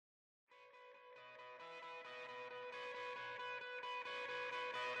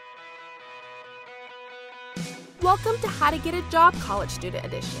Welcome to How to Get a Job College Student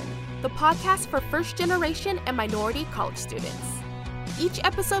Edition, the podcast for first-generation and minority college students. Each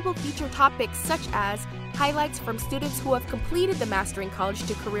episode will feature topics such as highlights from students who have completed the Mastering College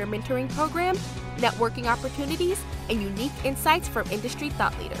to Career Mentoring Program, networking opportunities, and unique insights from industry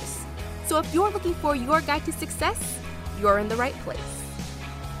thought leaders. So if you're looking for your guide to success, you're in the right place.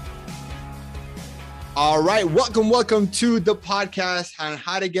 All right, welcome to the podcast on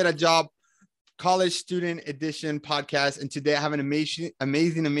How to Get a Job College Student Edition podcast. And today I have an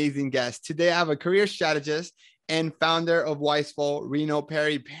amazing guest. Today I have a career strategist and founder of Wiseful, Reno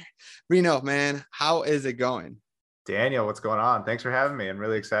Perry. Reno, man, how is it going? Daniel, what's going on? Thanks for having me. I'm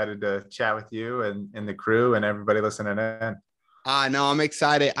really excited to chat with you and the crew and everybody listening in. No, I'm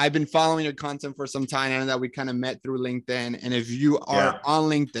excited. I've been following your content for some time. I know that we kind of met through LinkedIn. And if you are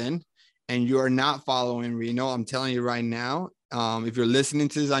on LinkedIn and you are not following Reno, I'm telling you right now, if you're listening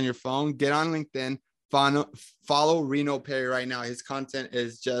to this on your phone, get on LinkedIn, follow Reno Perry right now. His content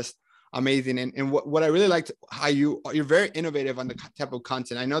is just amazing. And what I really liked, how you're very innovative on the type of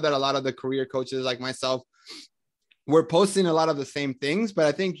content. I know that a lot of the career coaches like myself, we're posting a lot of the same things, but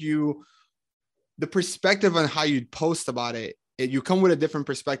I think the perspective on how you post about it, you come with a different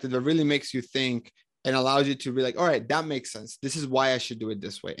perspective that really makes you think and allows you to be like, all right, that makes sense. This is why I should do it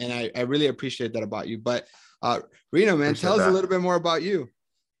this way. And I really appreciate that about you. But Reno, man, tell us a little bit more about you.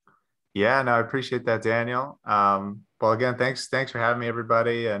 Yeah, no, I appreciate that, Daniel. Well, again, thanks for having me,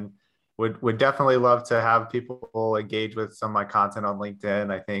 everybody. And would definitely love to have people engage with some of my content on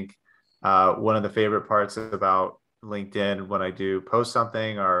LinkedIn. I think one of the favorite parts about LinkedIn when I do post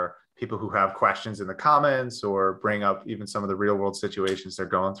something are people who have questions in the comments or bring up even some of the real world situations they're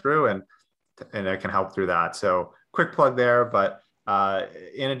going through, and I can help through that. So quick plug there, but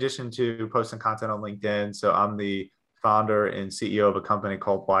in addition to posting content on LinkedIn, so I'm the founder and CEO of a company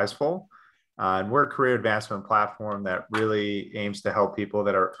called Wiseful. And we're a career advancement platform that really aims to help people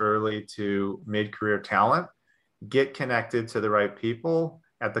that are early to mid-career talent get connected to the right people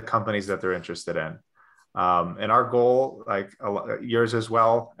at the companies that they're interested in. And our goal, like yours as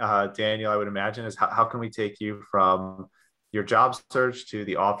well, Daniel, I would imagine, is how can we take you from your job search to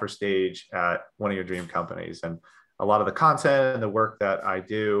the offer stage at one of your dream companies? And a lot of the content and the work that I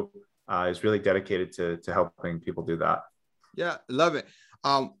do is really dedicated to helping people do that. Yeah, love it.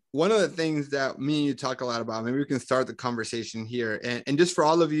 One of the things that me and you talk a lot about, maybe we can start the conversation here. And just for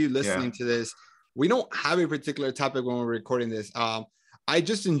all of you listening to this, we don't have a particular topic when we're recording this. I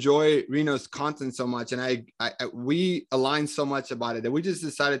just enjoy Reno's content so much, and we align so much about it that we just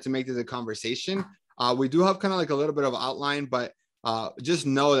decided to make this a conversation. We do have kind of like a little bit of outline, but just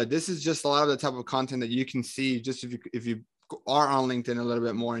know that this is just a lot of the type of content that you can see just if you are on LinkedIn a little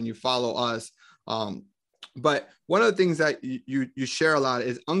bit more and you follow us. But one of the things that you share a lot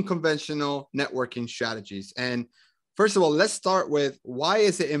is unconventional networking strategies. And first of all, let's start with, why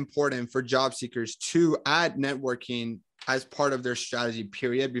is it important for job seekers to add networking as part of their strategy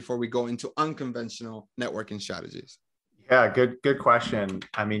period before we go into unconventional networking strategies? Yeah, good question.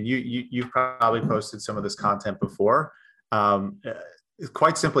 I mean, you've probably posted some of this content before.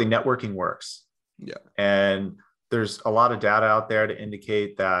 Quite simply, networking works. Yeah. And there's a lot of data out there to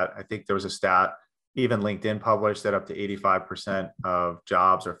indicate that. I think there was a stat, even LinkedIn published, that up to 85% of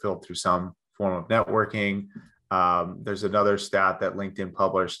jobs are filled through some form of networking. There's another stat that LinkedIn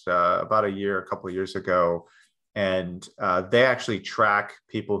published about a couple of years ago, and they actually track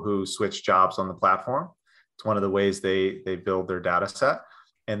people who switch jobs on the platform. It's one of the ways they build their data set.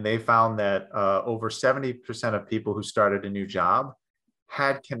 And they found that over 70% of people who started a new job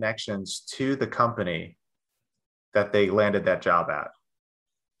had connections to the company that they landed that job at.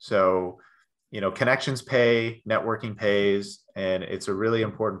 So, connections pay, networking pays, and it's a really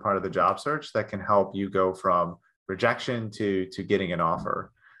important part of the job search that can help you go from rejection to getting an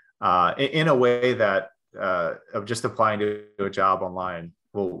offer in a way that of just applying to a job online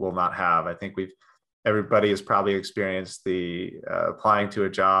will not have. I think everybody has probably experienced the applying to a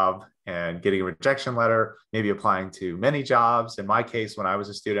job and getting a rejection letter, maybe applying to many jobs. In my case, when I was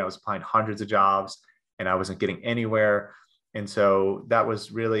a student, I was applying hundreds of jobs and I wasn't getting anywhere. And so that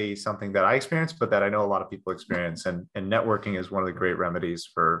was really something that I experienced, but that I know a lot of people experience. And networking is one of the great remedies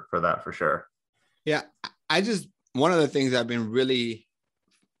for that, for sure. Yeah. One of the things I've been really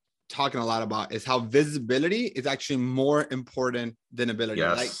talking a lot about is how visibility is actually more important than ability.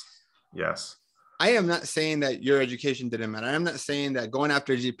 Yes. I am not saying that your education didn't matter. I'm not saying that going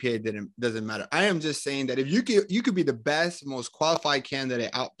after GPA doesn't matter. I am just saying that if you could be the best, most qualified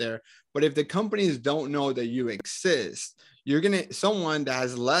candidate out there, but if the companies don't know that you exist, someone that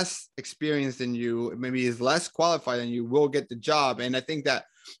has less experience than you, maybe is less qualified than you, will get the job. And I think that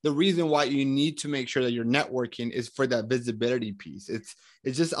the reason why you need to make sure that you're networking is for that visibility piece.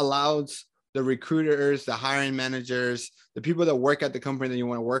 It just allows the recruiters, the hiring managers, the people that work at the company that you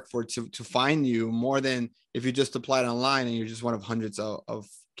want to work for to find you, more than if you just applied online and you're just one of hundreds of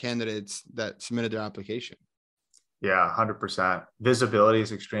candidates that submitted their application. Yeah, 100%. Visibility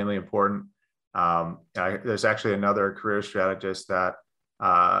is extremely important. There's actually another career strategist that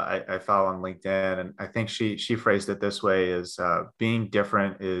I follow on LinkedIn, and I think she phrased it this way: is being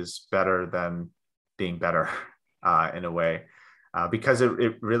different is better than being better in a way, because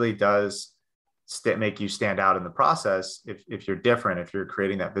it really does make you stand out in the process. If you're different, if you're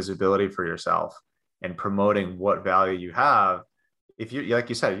creating that visibility for yourself and promoting what value you have, if you, like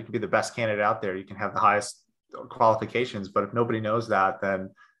you said, you can be the best candidate out there, you can have the highest qualifications, but if nobody knows that, then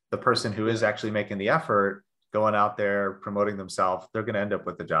the person who is actually making the effort, going out there, promoting themselves, they're going to end up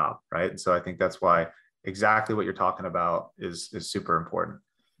with the job, right? And so I think that's why exactly what you're talking about is super important.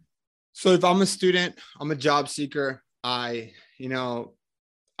 So if I'm a student, I'm a job seeker, I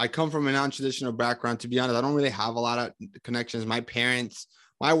come from a non-traditional background. To be honest, I don't really have a lot of connections. My parents,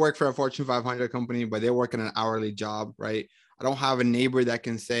 I work for a Fortune 500 company, but they work in an hourly job, right? I don't have a neighbor that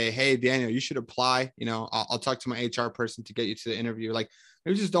can say, hey, Daniel, you should apply. I'll talk to my HR person to get you to the interview. Like,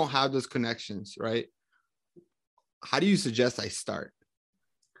 we just don't have those connections, right? How do you suggest I start?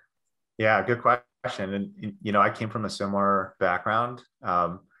 Yeah, good question. And, I came from a similar background.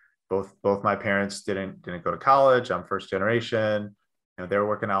 Both my parents didn't go to college. I'm first generation. They were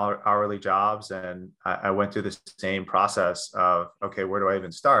working hourly jobs, and I went through the same process of, okay, where do I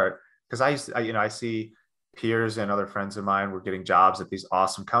even start? Because I see peers and other friends of mine were getting jobs at these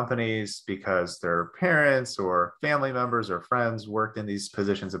awesome companies because their parents or family members or friends worked in these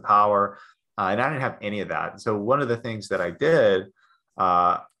positions of power. And I didn't have any of that. So one of the things that I did,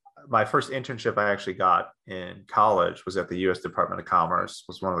 my first internship I actually got in college was at the U.S. Department of Commerce.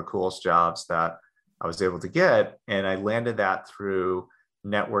 It was one of the coolest jobs that I was able to get. And I landed that through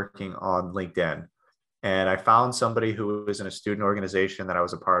networking on LinkedIn. And I found somebody who was in a student organization that I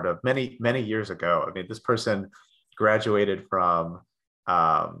was a part of many, many years ago. I mean, this person graduated from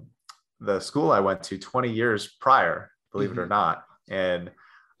the school I went to 20 years prior, believe it or not. And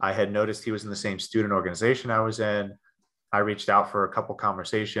I had noticed he was in the same student organization I was in. I reached out for a couple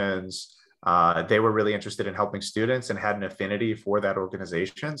conversations. They were really interested in helping students and had an affinity for that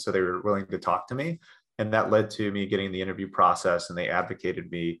organization. So they were willing to talk to me. And that led to me getting the interview process, and they advocated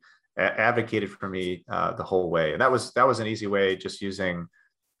for me the whole way. And that was an easy way, just using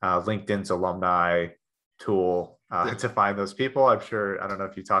LinkedIn's alumni tool to find those people. I'm sure, I don't know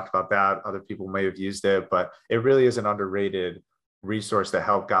if you talked about that, other people may have used it, but it really is an underrated resource that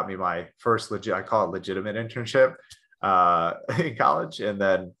got me my first I call it legitimate internship in college. And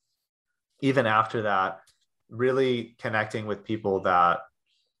then even after that, really connecting with people that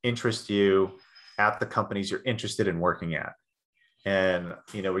interest you at the companies you're interested in working at. And,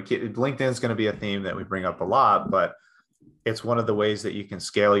 LinkedIn is going to be a theme that we bring up a lot, but it's one of the ways that you can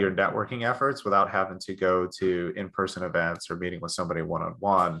scale your networking efforts without having to go to in-person events or meeting with somebody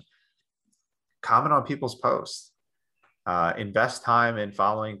one-on-one. Comment on people's posts. Invest time in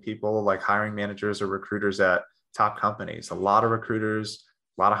following people like hiring managers or recruiters at top companies. A lot of recruiters,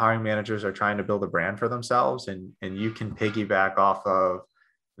 a lot of hiring managers are trying to build a brand for themselves, and you can piggyback off of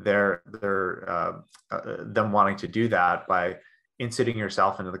them wanting to do that by inserting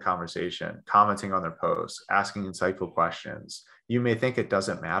yourself into the conversation, commenting on their posts, asking insightful questions. You may think it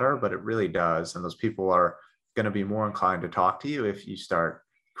doesn't matter, but it really does. And those people are going to be more inclined to talk to you if you start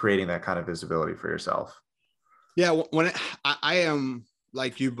creating that kind of visibility for yourself. Yeah, I am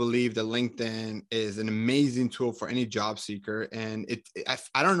like you, believe that LinkedIn is an amazing tool for any job seeker. And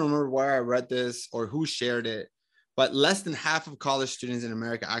I don't remember where I read this or who shared it, but less than half of college students in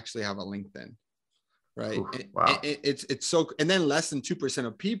America actually have a LinkedIn, right? Ooh, wow. It's so, and then less than 2%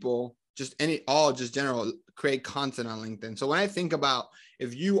 of people just general create content on LinkedIn. So when I think about,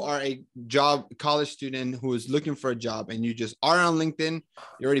 if you are a college student who is looking for a job and you just are on LinkedIn,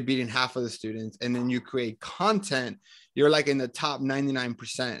 you're already beating half of the students. And then you create content, you're like in the top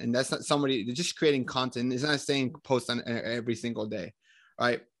 99%. And that's not somebody, they're just creating content. It's not saying post on every single day,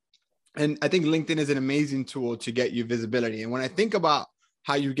 right? And I think LinkedIn is an amazing tool to get you visibility. And when I think about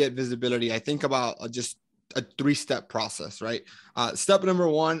how you get visibility, I think about just a 3-step process, right? Step number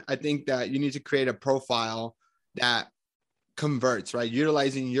 1, I think that you need to create a profile that converts, right?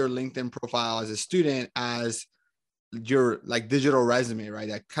 Utilizing your LinkedIn profile as a student as your like digital resume, right?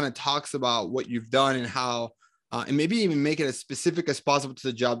 That kind of talks about what you've done and how, and maybe even make it as specific as possible to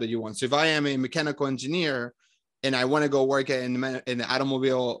the job that you want. So if I am a mechanical engineer, and I want to go work in the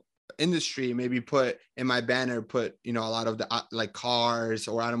automobile industry, maybe put in my banner, a lot of the like cars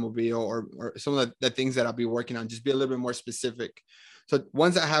or automobile or some of the things that I'll be working on, just be a little bit more specific. So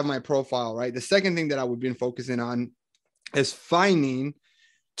once I have my profile, right, the second thing that I would be focusing on is finding,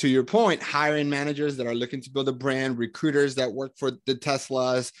 to your point, hiring managers that are looking to build a brand, recruiters that work for the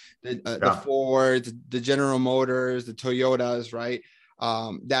Teslas, the Fords, the General Motors, the Toyotas, right?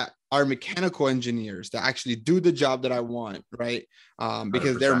 That are mechanical engineers that actually do the job that I want, right?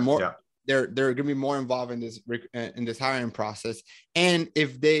 Because they're more, they're going to be more involved in this hiring process. And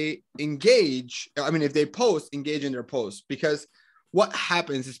if they if they post, engage in their posts, because what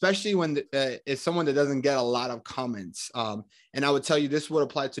happens, especially when it's someone that doesn't get a lot of comments, and I would tell you this would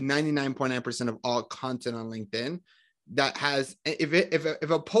apply to 99.9% of all content on LinkedIn. That has, if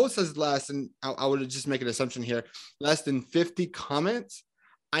a post has less, and I would just make an assumption here, less than 50 comments,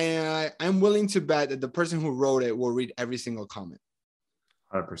 I'm willing to bet that the person who wrote it will read every single comment.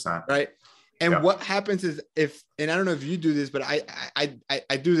 100%. Right. And what happens is, and I don't know if you do this, but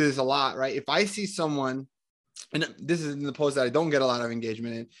I do this a lot, right? If I see someone, and this is in the post that I don't get a lot of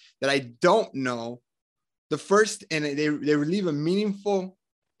engagement in, that I don't know, and they leave a meaningful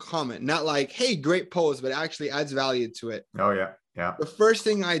comment, not like, hey, great post, but actually adds value to it. Oh yeah. Yeah. The first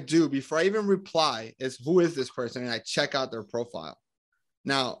thing I do before I even reply is, who is this person? And I check out their profile.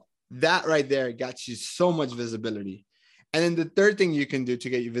 Now that right there got you so much visibility. And then the third thing you can do to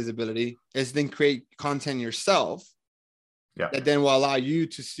get you visibility is then create content yourself. Yeah. That then will allow you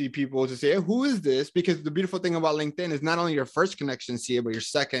to see people to say, hey, who is this? Because the beautiful thing about LinkedIn is not only your first connection see it, but your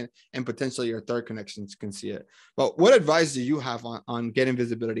second and potentially your third connections can see it. But what advice do you have on getting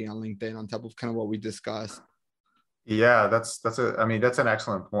visibility on LinkedIn on top of kind of what we discussed? Yeah, that's an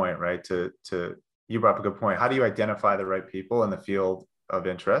excellent point, right? You brought up a good point. How do you identify the right people in the field of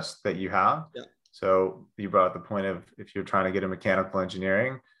interest that you have? Yeah. So you brought up the point of, if you're trying to get a mechanical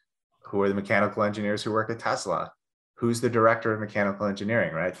engineering, who are the mechanical engineers who work at Tesla? Who's the director of mechanical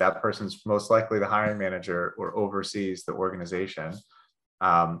engineering, right? That person's most likely the hiring manager or oversees the organization.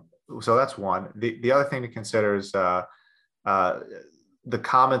 So that's one. The other thing to consider is the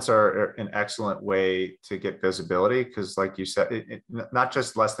comments are an excellent way to get visibility, because like you said, not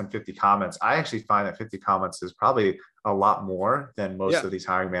just less than 50 comments. I actually find that 50 comments is probably a lot more than most of these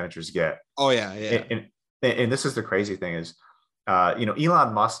hiring managers get. Oh yeah, yeah. And this is the crazy thing is,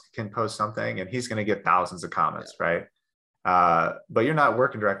 Elon Musk can post something and he's going to get thousands of comments, right? But you're not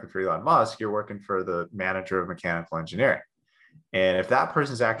working directly for Elon Musk. You're working for the manager of mechanical engineering. And if that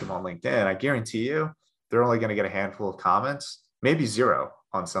person's active on LinkedIn, I guarantee you, they're only going to get a handful of comments, maybe zero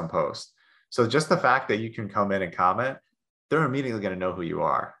on some post. So just the fact that you can come in and comment, they're immediately going to know who you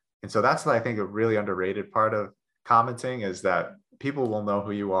are. And so that's, I think, a really underrated part of commenting, is that people will know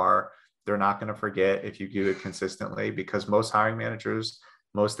who you are. They're not going to forget if you do it consistently, because most hiring managers,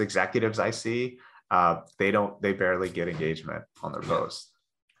 most executives I see, they barely get engagement on their posts.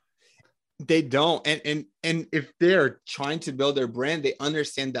 They don't. And if they're trying to build their brand, they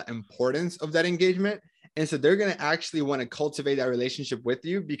understand the importance of that engagement. And so they're going to actually want to cultivate that relationship with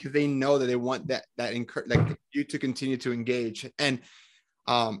you, because they know that they want that you to continue to engage. And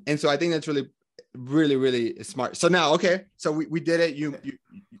so I think that's really, really, really smart. So now, okay. So we did it.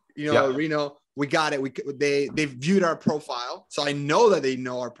 You know, Reno, we got it. They viewed our profile. So I know that they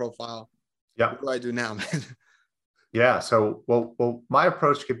know our profile. Yeah. What do I do now, man? Yeah. So, well, my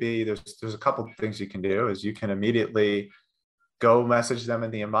approach could be, there's a couple of things you can do. Is you can immediately go message them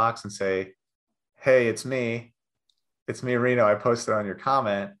in the inbox and say, hey, it's me, Reno. I posted on your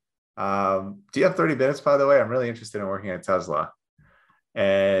comment. Do you have 30 minutes, by the way? I'm really interested in working at Tesla.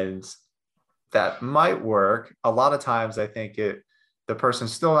 And that might work. A lot of times I think the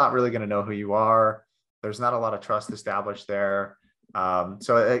person's still not really going to know who you are. There's not a lot of trust established there.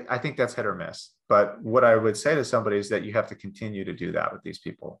 So I think that's hit or miss. But what I would say to somebody is that you have to continue to do that with these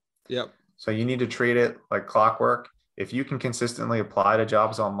people. Yep. So you need to treat it like clockwork. If you can consistently apply to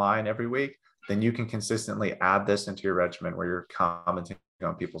jobs online every week, then you can consistently add this into your regimen where you're commenting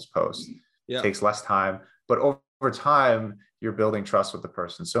on people's posts. Yep. It takes less time, but over time, you're building trust with the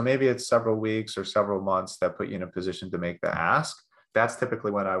person. So maybe it's several weeks or several months that put you in a position to make the ask. That's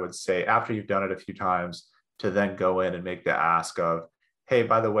typically when I would say, after you've done it a few times, to then go in and make the ask of, hey,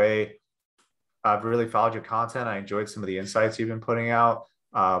 by the way, I've really followed your content. I enjoyed some of the insights you've been putting out.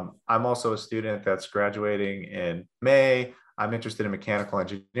 I'm also a student that's graduating in May. I'm interested in mechanical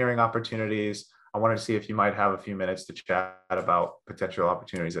engineering opportunities. I wanted to see if you might have a few minutes to chat about potential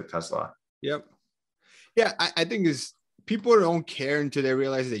opportunities at Tesla. Yep. Yeah, I think people don't care until they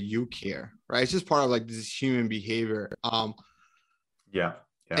realize that you care, right? It's just part of like this human behavior. Yeah.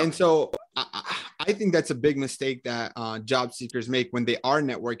 And so I think that's a big mistake that job seekers make when they are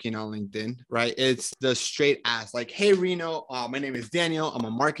networking on LinkedIn, right? It's the straight ask, like, hey, Reno, my name is Daniel. I'm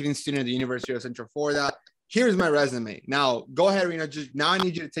a marketing student at the University of Central Florida. Here's my resume. Now, go ahead, Reno. Now I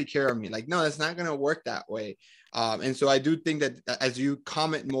need you to take care of me. Like, no, that's not going to work that way. And so I do think that as you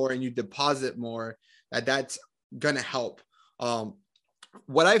comment more and you deposit more, that's going to help.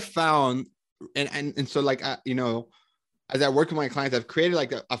 What I found, and so like, as I work with my clients, I've created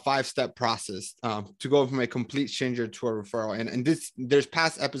like a 5-step process to go from a complete stranger to a referral. And there's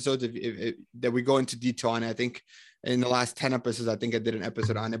past episodes that we go into detail on it. I think in the last 10 episodes, I think I did an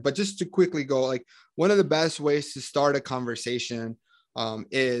episode on it. But just to quickly go, like, one of the best ways to start a conversation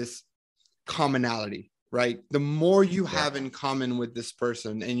is commonality, right? The more you have in common with this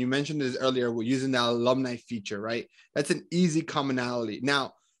person, and you mentioned this earlier, we're using that alumni feature, right? That's an easy commonality.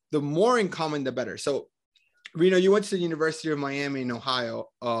 Now, the more in common, the better. So, Reno, you went to the University of Miami in Ohio,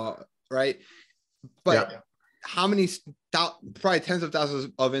 right? But how many, probably tens of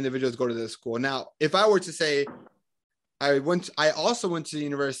thousands of individuals go to this school. Now, if I were to say, I also went to the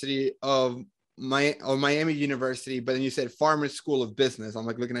University of Miami University, but then you said Farmers School of Business. I'm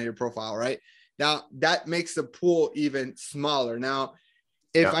like looking at your profile, right? Now, that makes the pool even smaller. Now,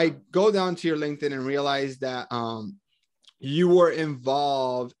 if I go down to your LinkedIn and realize that you were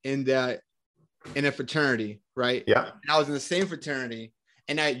involved in a fraternity, right? Yeah. And I was in the same fraternity,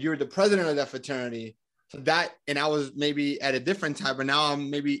 and you're the president of that fraternity. So and I was maybe at a different time, but now I'm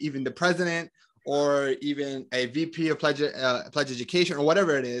maybe even the president or even a VP of Pledge Education or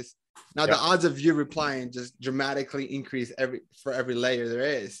whatever it is. Now the odds of you replying just dramatically increase for every layer there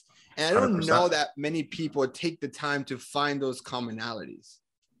is. And I don't 100%. know that many people take the time to find those commonalities.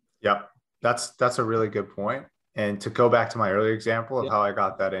 Yep. That's a really good point. And to go back to my earlier example of how I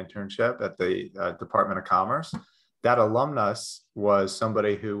got that internship at the Department of Commerce, that alumnus was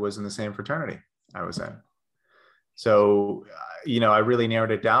somebody who was in the same fraternity I was in. So, I really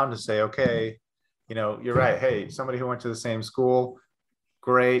narrowed it down to say, okay, you're right. Hey, somebody who went to the same school,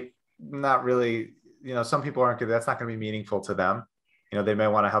 great. Not really, some people aren't good. That's not going to be meaningful to them. They may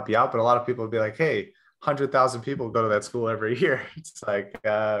want to help you out, but a lot of people would be like, hey, 100,000 people go to that school every year. It's like,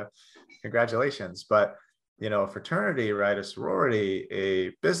 congratulations. But a fraternity, right? A sorority, a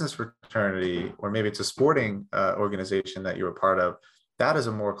business fraternity, or maybe it's a sporting organization that you're a part of. That is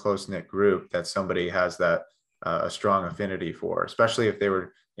a more close-knit group that somebody has that a strong affinity for, especially if they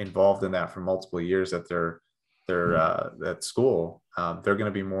were involved in that for multiple years at their at school. They're going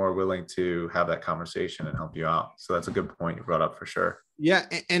to be more willing to have that conversation and help you out. So that's a good point you brought up for sure. Yeah,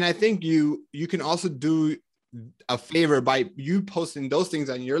 and I think you can also do a favor by you posting those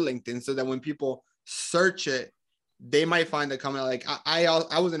things on your LinkedIn, so that when people search it, they might find the comment like,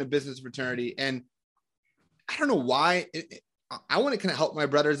 I was in a business fraternity, and I don't know why I want to kind of help my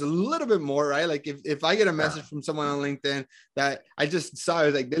brothers a little bit more, right? Like if I get a message from someone on LinkedIn that I just saw,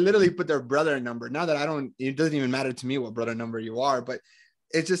 like they literally put their brother number. Now that it doesn't even matter to me what brother number you are, but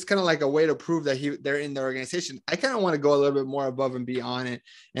it's just kind of like a way to prove that they're in the organization. I kind of want to go a little bit more above and beyond it.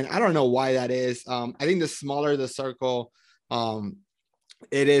 And I don't know why that is. I think the smaller the circle,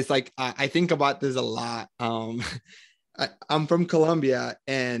 it is. Like, I think about this a lot. I'm from Colombia,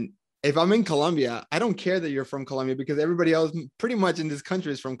 and if I'm in Colombia, I don't care that you're from Colombia, because everybody else pretty much in this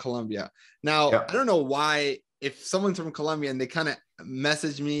country is from Colombia. Now, I don't know why, if someone's from Colombia and they kind of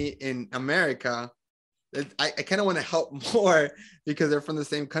message me in America, I kind of want to help more because they're from the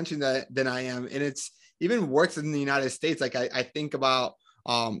same country than I am. And it's even works in the United States. Like I think about,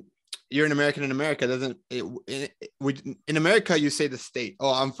 you're an American in America. In America, you say the state.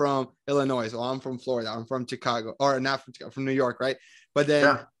 Oh, I'm from Illinois. Oh, I'm from Florida. I'm from Chicago, or not from Chicago, from New York, right? But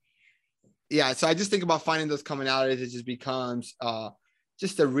then, so I just think about finding those commonalities. It just becomes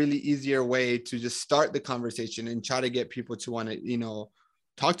just a really easier way to just start the conversation and try to get people to want to,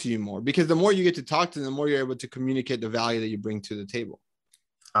 talk to you more, because the more you get to talk to them, the more you're able to communicate the value that you bring to the table.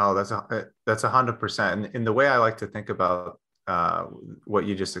 Oh, that's 100%. And the way I like to think about what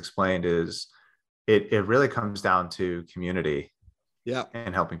you just explained is it really comes down to community,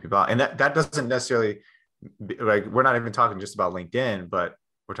 and helping people out. And that doesn't necessarily like, we're not even talking just about LinkedIn, but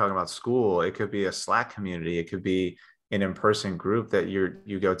we're talking about school. It could be a Slack community. It could be an in-person group that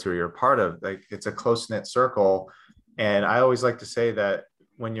you go to or you're part of. Like, it's a close-knit circle. And I always like to say that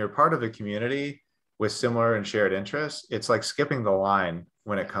when you're part of a community with similar and shared interests, it's like skipping the line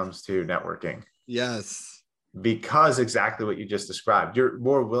when it comes to networking. Yes. Because exactly what you just described, you're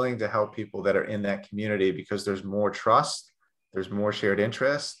more willing to help people that are in that community because there's more trust, there's more shared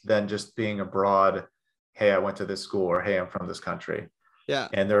interest than just being a broad, hey, I went to this school, or hey, I'm from this country. Yeah.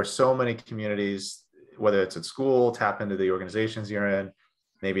 And there are so many communities, whether it's at school, tap into the organizations you're in.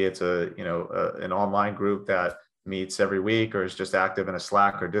 Maybe it's an online group that meets every week or is just active in a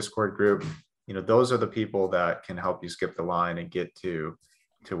Slack or Discord group. Those are the people that can help you skip the line and get to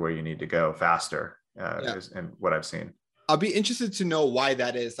where you need to go faster. And what I've seen. I'll be interested to know why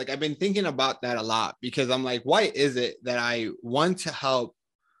that is. Like, I've been thinking about that a lot, because I'm like, why is it that I want to help,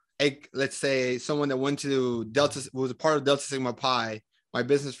 let's say someone that went to was a part of Delta Sigma Pi, my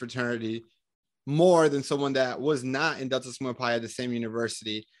business fraternity, more than someone that was not in Delta Sigma Pi at the same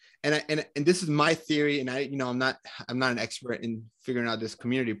university. And this is my theory. And I'm not an expert in figuring out this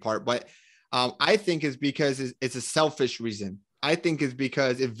community part, but I think it's because it's a selfish reason. I think it's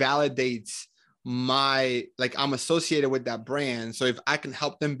because it validates I'm associated with that brand. So if I can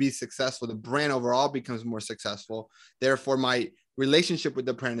help them be successful, the brand overall becomes more successful. Therefore, my relationship with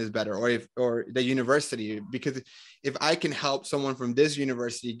the brand is better, or the university, because if I can help someone from this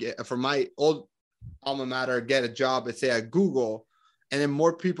university from my old alma mater get a job, let's say at Google, and then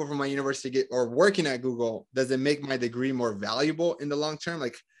more people from my university or working at Google, does it make my degree more valuable in the long term?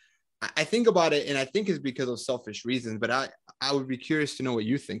 Like, I think about it, and I think it's because of selfish reasons, but I would be curious to know what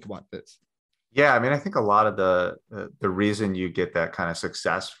you think about this. Yeah, I mean, I think a lot of the reason you get that kind of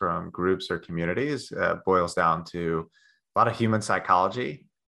success from groups or communities boils down to a lot of human psychology.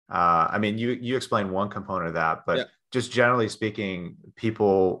 I mean, you explained one component of that, but just generally speaking,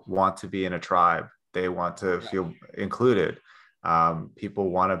 people want to be in a tribe. They want to feel included. People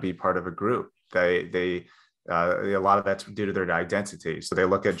want to be part of a group. A lot of that's due to their identity. So they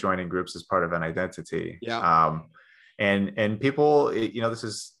look at joining groups as part of an identity. And people, this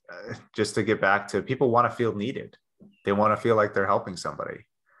is just to get back to, people want to feel needed. They want to feel like they're helping somebody.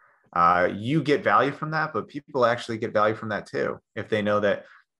 You get value from that, but people actually get value from that too. If they know that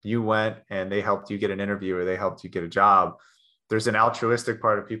you went and they helped you get an interview or they helped you get a job, there's an altruistic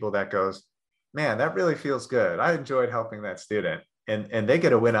part of people that goes, man, that really feels good. I enjoyed helping that student, and they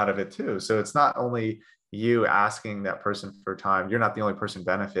get a win out of it too. So it's not only you asking that person for time. You're not the only person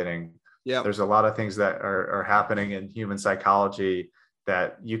benefiting. There's a lot of things that are happening in human psychology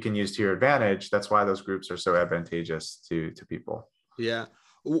that you can use to your advantage. That's why those groups are so advantageous to people. Yeah.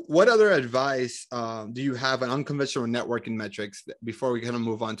 What other advice do you have on unconventional networking metrics before we kind of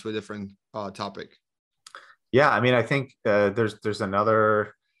move on to a different topic? Yeah, I mean, I think there's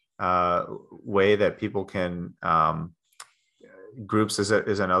another way that people can, groups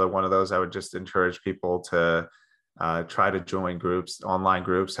is another one of those. I would just encourage people to try to join groups. Online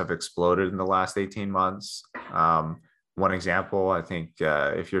groups have exploded in the last 18 months. One example, I think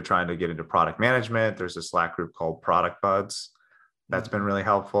if you're trying to get into product management, there's a Slack group called Product Buds. That's been really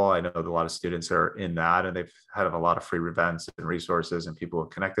helpful. I know that a lot of students are in that, and they've had a lot of free events and resources, and people have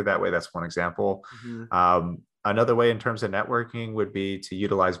connected that way. That's one example. Another way in terms of networking would be to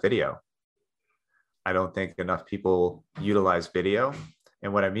utilize video. I don't think enough people utilize video.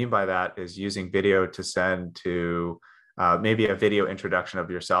 And what I mean by that is using video to send to maybe a video introduction of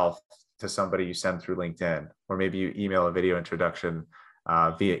yourself to somebody you send through LinkedIn, or maybe you email a video introduction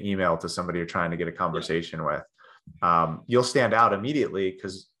via email to somebody you're trying to get a conversation with. You'll stand out immediately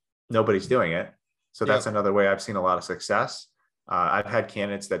because nobody's doing it. So that's another way I've seen a lot of success. I've had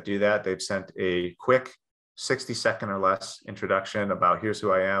candidates that do that. They've sent a quick 60-second or less introduction about here's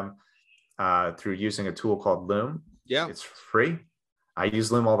who I am through using a tool called Loom. It's free. I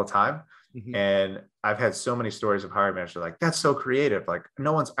use Loom all the time. And I've had so many stories of hiring managers like, that's so creative. Like,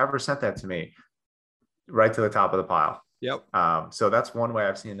 no one's ever sent that to me. Right to the top of the pile. So that's one way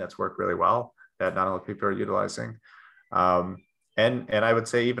I've seen that's worked really well, that not only people are utilizing. And I would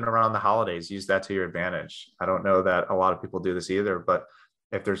say even around the holidays, use that to your advantage. I don't know that a lot of people do this either, but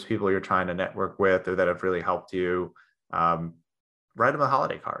if there's people you're trying to network with or that have really helped you, write them a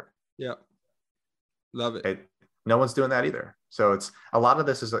holiday card. Love it. No one's doing that either. So it's a lot of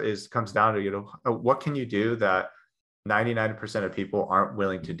this is comes down to, what can you do that 99% of people aren't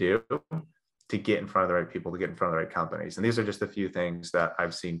willing to do to get in front of the right people, to get in front of the right companies. And these are just a few things that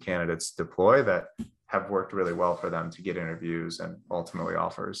I've seen candidates deploy that have worked really well for them to get interviews and ultimately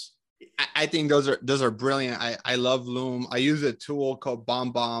offers. I think those are brilliant. I love Loom. I use a tool called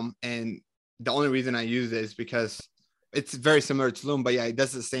BombBomb, and the only reason I use it is because it's very similar to Loom, but it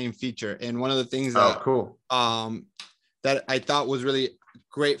does the same feature. And one of the things that I thought was really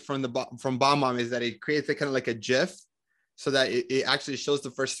great from BombBomb is that it creates a kind of like a GIF, so that it actually shows the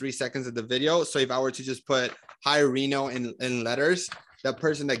first 3 seconds of the video. So if I were to just put "Hi Reno" in letters, the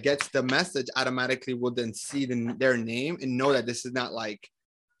person that gets the message automatically will then see their name and know that this is not like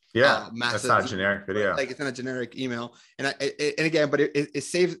that's not a generic video. Like, it's not a generic email. And again, but it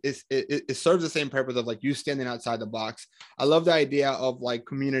serves the same purpose of like you standing outside the box. I love the idea of like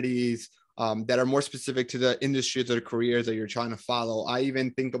communities, that are more specific to the industries or the careers that you're trying to follow. I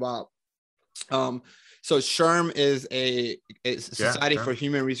even think about, so SHRM is a Society for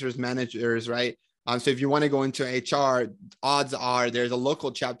Human Resource Managers, right? So if you want to go into HR, odds are there's a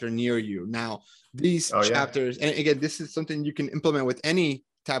local chapter near you. Now, these chapters, and again, this is something you can implement with any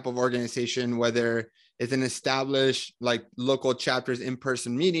type of organization, whether it's an established like local chapters,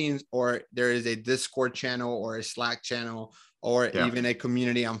 in-person meetings, or there is a Discord channel or a Slack channel, or even a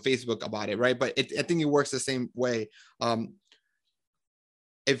community on Facebook about it, right? But I think it works the same way.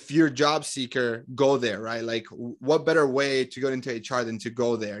 If you're a job seeker, go there, right? Like, what better way to go into HR than to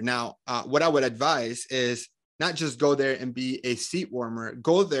go there? Now, what I would advise is not just go there and be a seat warmer.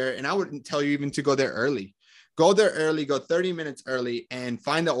 Go there, and I wouldn't tell you even to go there early. Go there early, go 30 minutes early, and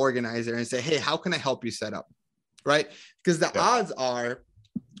find the organizer and say, hey, how can I help you set up, right? Because the odds are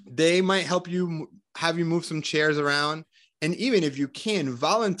they might help you, have you move some chairs around. And even if you can,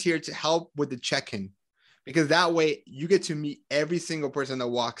 volunteer to help with the check-in. Because that way you get to meet every single person that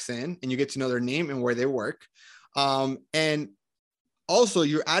walks in and you get to know their name and where they work. And also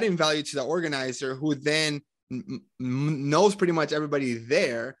you're adding value to the organizer, who then knows pretty much everybody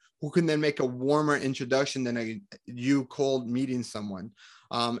there, who can then make a warmer introduction than you cold meeting someone.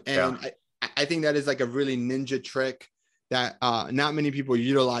 I think that is like a really ninja trick that not many people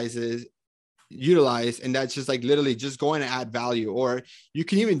utilize, and that's just like literally just going to add value. Or you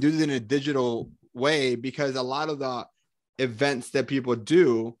can even do it in a digital way, because a lot of the events that people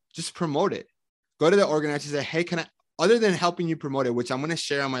do, just promote it. Go to the organizer and say, hey, can I, other than helping you promote it, which I'm going to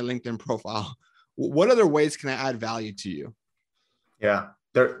share on my LinkedIn profile, what other ways can I add value to you?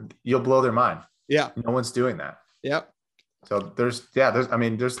 You'll blow their mind. No one's doing that. So there's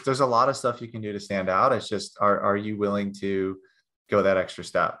a lot of stuff you can do to stand out. It's just, are you willing to go that extra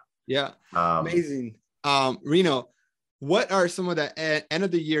step? Amazing. Reno, what are some of the end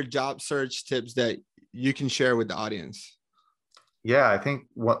of the year job search tips that you can share with the audience? I think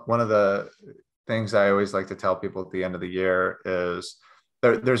one of the things I always like to tell people at the end of the year is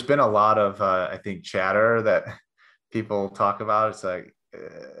there's been a lot of, I think, chatter that people talk about. It's like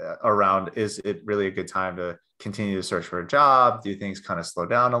around, is it really a good time to continue to search for a job? Do things kind of slow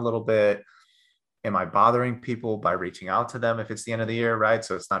down a little bit? Am I bothering people by reaching out to them if it's the end of the year, right?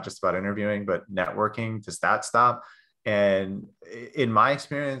 So it's not just about interviewing, but networking. Does that stop? And in my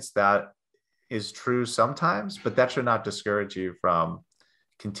experience, that is true sometimes, but that should not discourage you from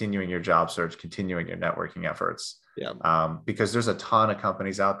continuing your job search, continuing your networking efforts. Because there's a ton of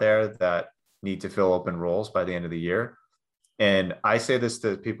companies out there that need to fill open roles by the end of the year. And I say this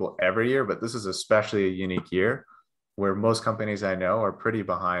to people every year, but this is especially a unique year where most companies I know are pretty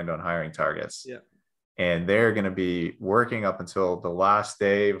behind on hiring targets. And they're going to be working up until the last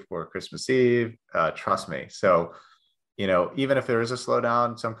day before Christmas Eve. Trust me. So, even if there is a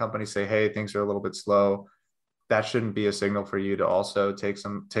slowdown, some companies say, hey, things are a little bit slow. That shouldn't be a signal for you to also take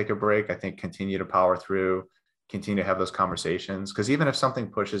a break. I think continue to power through, continue to have those conversations. Because even if something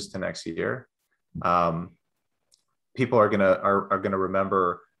pushes to next year, people are gonna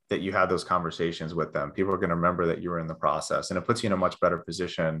remember that you had those conversations with them. People are going to remember that you were in the process, and it puts you in a much better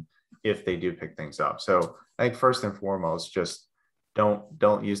position if they do pick things up. So I think first and foremost, just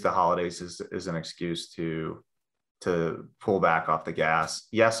don't use the holidays as an excuse to pull back off the gas.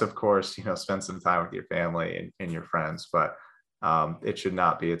 Yes, of course, spend some time with your family and your friends, but it should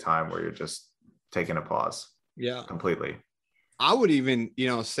not be a time where you're just taking a pause. Completely. I would even,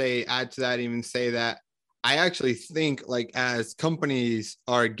 add to that, even say that I actually think, like, as companies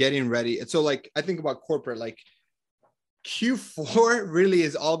are getting ready, and so like I think about corporate, like Q4 really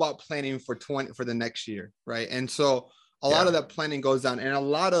is all about planning for the next year, right? And so a lot of that planning goes down, and a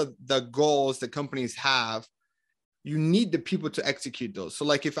lot of the goals that companies have, you need the people to execute those. So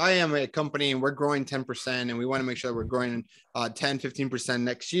like if I am a company and we're growing 10% and we want to make sure that we're growing 10-15%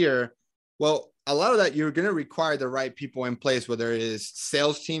 next year, well, a lot of that you're going to require the right people in place, whether it is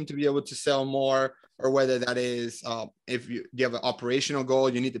sales team to be able to sell more, or whether that is if you have an operational goal,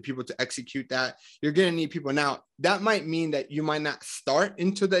 you need the people to execute that. You're going to need people. Now, that might mean that you might not start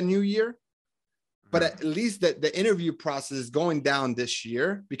into the new year, but at least the interview process is going down this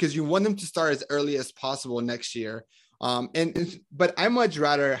year, because you want them to start as early as possible next year. But I much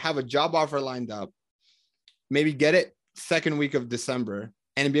rather have a job offer lined up, maybe get it second week of December,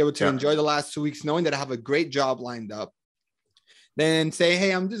 and be able to enjoy the last 2 weeks knowing that I have a great job lined up, then say,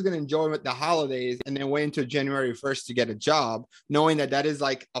 hey, I'm just going to enjoy the holidays and then wait until January 1st to get a job, knowing that is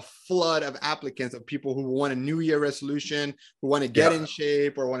like a flood of applicants of people who want a new year resolution, who want to get in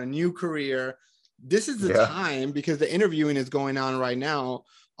shape or want a new career. This is the time, because the interviewing is going on right now,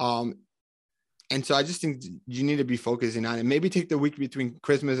 And so I just think you need to be focusing on it. Maybe take the week between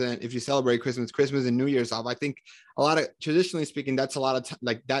Christmas and if you celebrate Christmas and New Year's off. I think a lot of, traditionally speaking, that's a lot of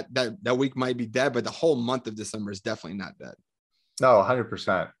like that week might be dead, but the whole month of December is definitely not dead. No,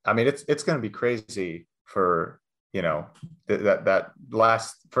 100%. I mean, it's going to be crazy for, you know, that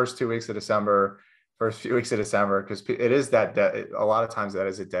first 2 weeks of December, first few weeks of December, because it is that a lot of times that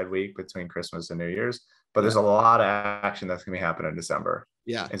is a dead week between Christmas and New Year's, but there's a lot of action that's going to be happening in December.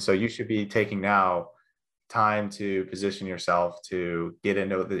 Yeah. And so you should be taking now time to position yourself to get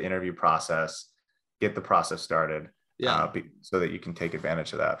into the interview process, get the process started, so that you can take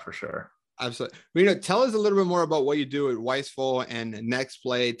advantage of that for sure. Absolutely. Reno, tell us a little bit more about what you do at Wiseful and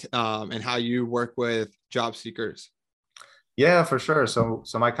NextPlay, and how you work with job seekers. Yeah, for sure. So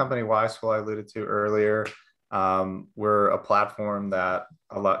my company Wiseful, I alluded to earlier, we're a platform that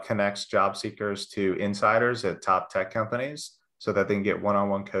connects job seekers to insiders at top tech companies so that they can get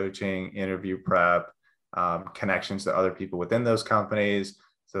one-on-one coaching, interview prep, connections to other people within those companies.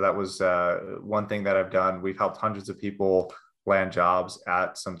 So that was one thing that I've done. We've helped hundreds of people land jobs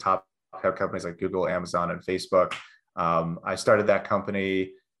at some top tech companies like Google, Amazon, and Facebook. I started that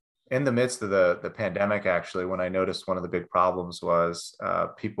company in the midst of the pandemic, actually, when I noticed one of the big problems was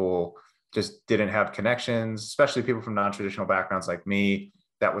people just didn't have connections, especially people from non-traditional backgrounds like me.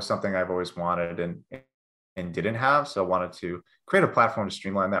 That was something I've always wanted and didn't have. So I wanted to create a platform to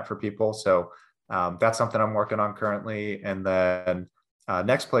streamline that for people. So that's something I'm working on currently. And then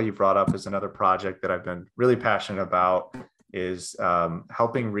NextPlay you brought up is another project that I've been really passionate about, is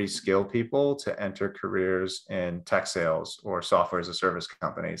helping reskill people to enter careers in tech sales or software as a service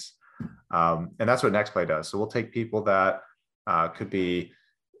companies. And that's what NextPlay does. So we'll take people that could be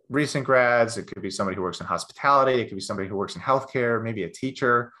recent grads, it could be somebody who works in hospitality, it could be somebody who works in healthcare, maybe a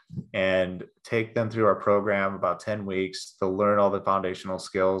teacher, and take them through our program about 10 weeks. They'll learn all the foundational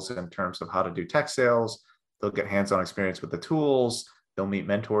skills in terms of how to do tech sales. They'll get hands-on experience with the tools. They'll meet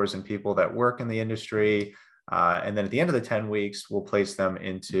mentors and people that work in the industry. And then at the end of the 10 weeks, we'll place them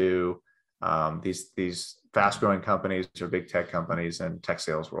into these fast-growing companies or big tech companies and tech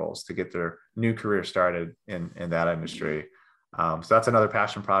sales roles to get their new career started in that industry. So that's another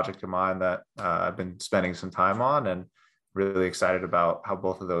passion project of mine that I've been spending some time on, and really excited about how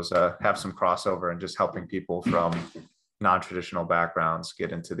both of those have some crossover and just helping people from non-traditional backgrounds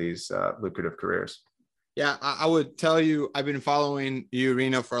get into these lucrative careers. Yeah, I would tell you, I've been following you,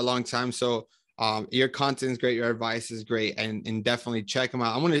 Reno, for a long time. So your content is great. Your advice is great, and definitely check them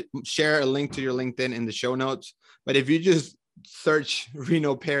out. I'm going to share a link to your LinkedIn in the show notes, but if you just search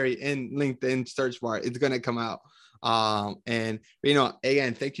Reno Perry in LinkedIn search bar, it's going to come out. And Reno,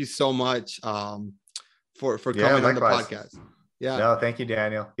 again, thank you so much for coming on the podcast. Yeah. No, thank you,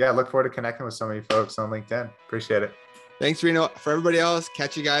 Daniel. Yeah, I look forward to connecting with some of you folks on LinkedIn. Appreciate it. Thanks, Reno. For everybody else,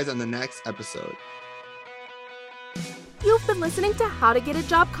 catch you guys on the next episode. You've been listening to How to Get a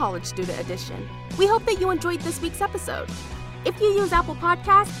Job College Student Edition. We hope that you enjoyed this week's episode. If you use Apple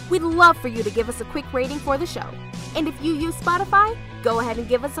Podcasts, we'd love for you to give us a quick rating for the show. And if you use Spotify, go ahead and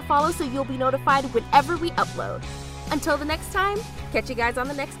give us a follow so you'll be notified whenever we upload. Until the next time, catch you guys on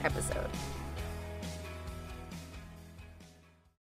the next episode.